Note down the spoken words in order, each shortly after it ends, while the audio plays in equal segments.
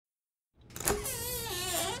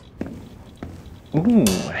Ooh,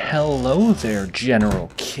 hello there,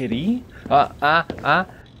 General Kitty.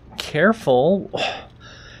 Careful.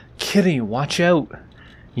 Kitty, watch out.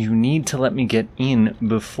 You need to let me get in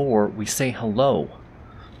before we say hello.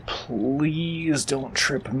 Please don't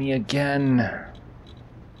trip me again.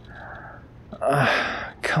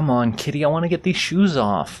 Come on, Kitty, I want to get these shoes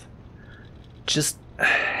off. Just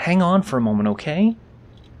hang on for a moment, okay?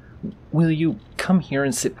 Will you come here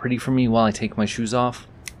and sit pretty for me while I take my shoes off?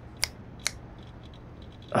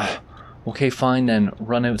 Okay, fine then.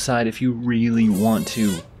 Run outside if you really want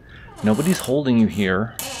to. Nobody's holding you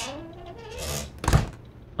here.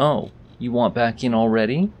 Oh, you want back in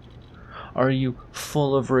already? Are you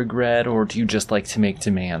full of regret, or do you just like to make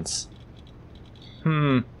demands?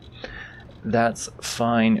 That's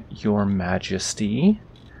fine, Your Majesty.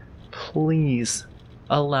 Please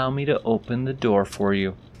allow me to open the door for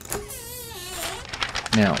you.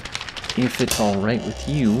 Now, if it's alright with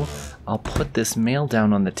you, I'll put this mail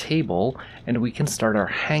down on the table and we can start our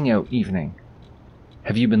hangout evening.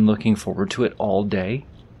 Have you been looking forward to it all day?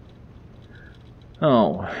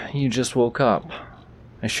 Oh, you just woke up.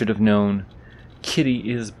 I should have known.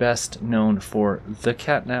 Kitty is best known for the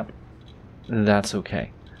catnap. That's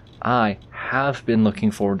okay. I have been looking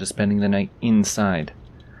forward to spending the night inside.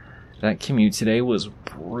 That commute today was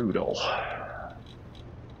brutal.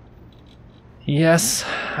 Yes,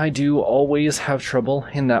 I do always have trouble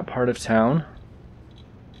in that part of town.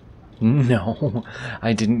 No,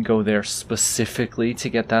 I didn't go there specifically to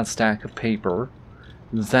get that stack of paper.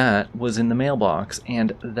 That was in the mailbox,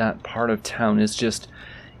 and that part of town is just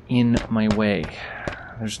in my way.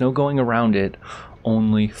 There's no going around it,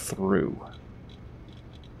 only through.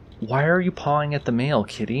 Why are you pawing at the mail,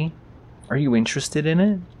 Kitty? Are you interested in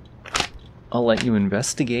it? I'll let you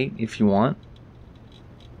investigate if you want.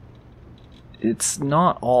 It's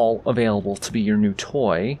not all available to be your new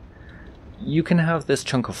toy. You can have this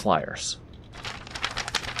chunk of flyers.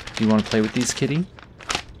 Do you want to play with these, Kitty?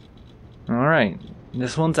 Alright,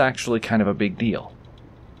 this one's actually kind of a big deal.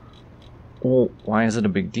 Well, why is it a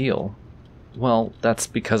big deal? Well, that's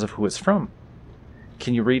because of who it's from.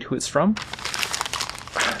 Can you read who it's from?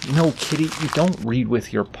 No, Kitty, you don't read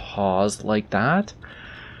with your paws like that.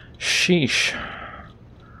 Sheesh.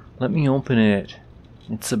 Let me open it.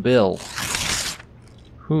 It's a bill.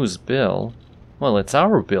 Whose bill? Well, it's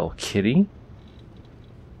our Bill, Kitty.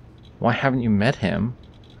 Why haven't you met him?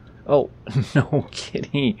 Oh, no,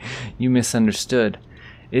 Kitty, you misunderstood.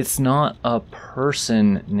 It's not a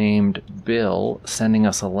person named Bill sending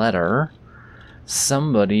us a letter.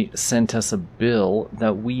 Somebody sent us a bill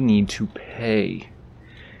that we need to pay.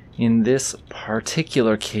 In this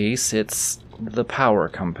particular case, it's the power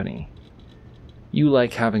company. You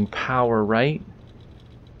like having power, right?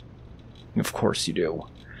 Of course you do.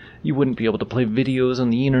 You wouldn't be able to play videos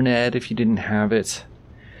on the internet if you didn't have it.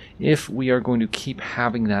 If we are going to keep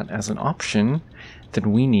having that as an option,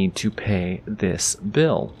 then we need to pay this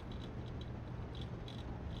bill.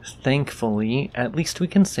 Thankfully, at least we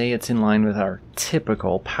can say it's in line with our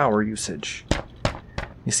typical power usage.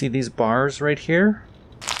 You see these bars right here?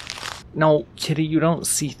 No, Kitty, you don't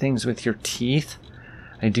see things with your teeth.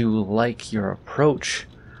 I do like your approach,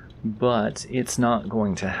 but it's not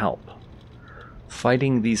going to help.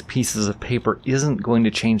 Fighting these pieces of paper isn't going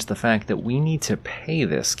to change the fact that we need to pay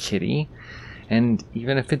this, Kitty. And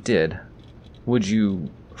even if it did, would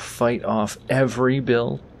you fight off every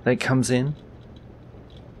bill that comes in?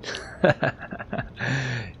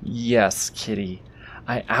 Yes, Kitty.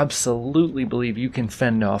 I absolutely believe you can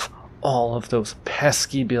fend off all of those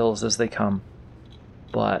pesky bills as they come.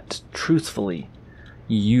 But truthfully,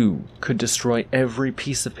 you could destroy every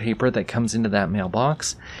piece of paper that comes into that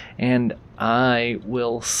mailbox, and I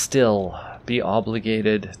will still be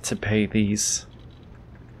obligated to pay these.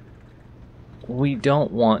 We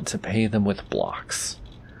don't want to pay them with blocks.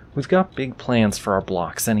 We've got big plans for our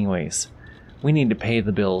blocks anyways. We need to pay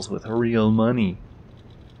the bills with real money.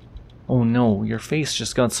 Oh no, your face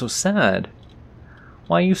just got so sad.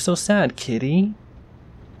 Why are you so sad, Kitty?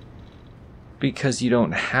 Because you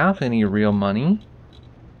don't have any real money?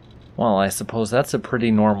 Well, I suppose that's a pretty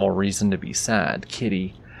normal reason to be sad,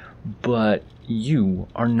 Kitty. But you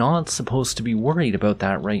are not supposed to be worried about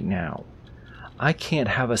that right now. I can't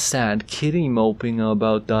have a sad kitty moping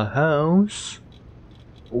about the house.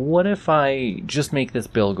 What if I just make this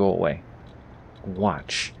bill go away?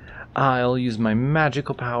 Watch. I'll use my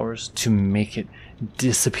magical powers to make it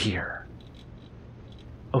disappear.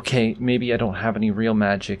 Okay, maybe I don't have any real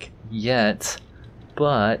magic yet,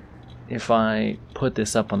 but if I put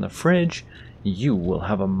this up on the fridge, you will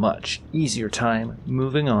have a much easier time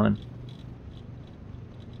moving on.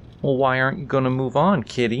 Well, why aren't you going to move on,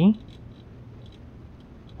 Kitty?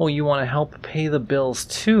 Oh, you want to help pay the bills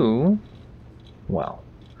too? Well,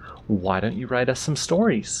 why don't you write us some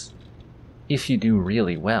stories? If you do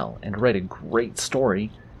really well and write a great story,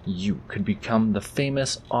 you could become the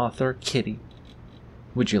famous author Kitty.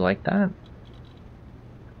 Would you like that?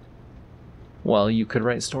 Well, you could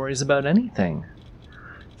write stories about anything.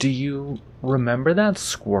 Do you remember that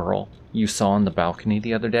squirrel you saw on the balcony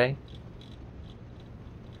the other day?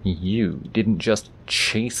 You didn't just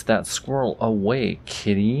chase that squirrel away,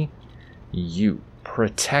 Kitty. You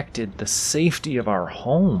protected the safety of our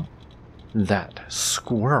home. That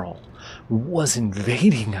squirrel was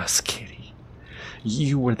invading us, Kitty.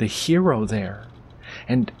 You were the hero there.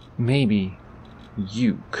 And maybe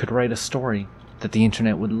you could write a story that the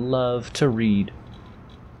internet would love to read.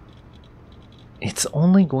 It's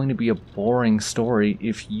only going to be a boring story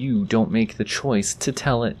if you don't make the choice to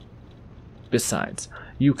tell it. Besides,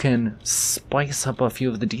 you can spice up a few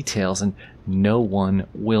of the details and no one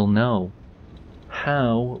will know.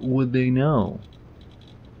 How would they know?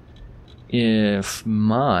 If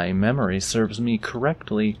my memory serves me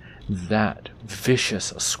correctly, that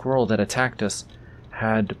vicious squirrel that attacked us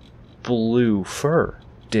had blue fur,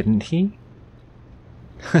 didn't he?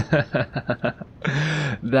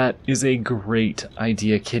 That is a great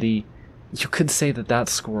idea, Kitty. You could say that that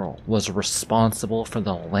squirrel was responsible for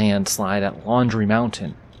the landslide at Laundry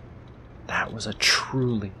Mountain. That was a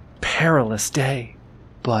truly perilous day.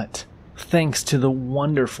 But thanks to the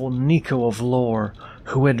wonderful Neko of lore,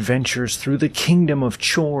 who adventures through the kingdom of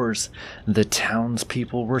chores, the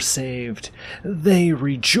townspeople were saved. They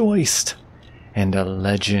rejoiced, and a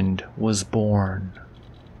legend was born.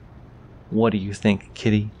 What do you think,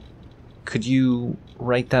 Kitty? Could you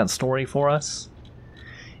write that story for us?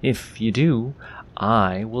 If you do,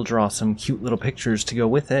 I will draw some cute little pictures to go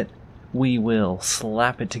with it. We will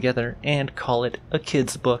slap it together and call it a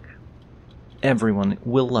kid's book. Everyone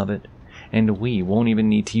will love it, and we won't even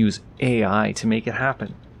need to use AI to make it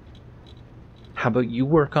happen. How about you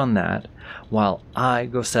work on that while I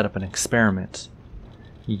go set up an experiment?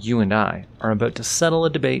 You and I are about to settle a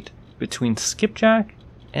debate between Skipjack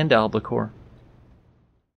and Albacore.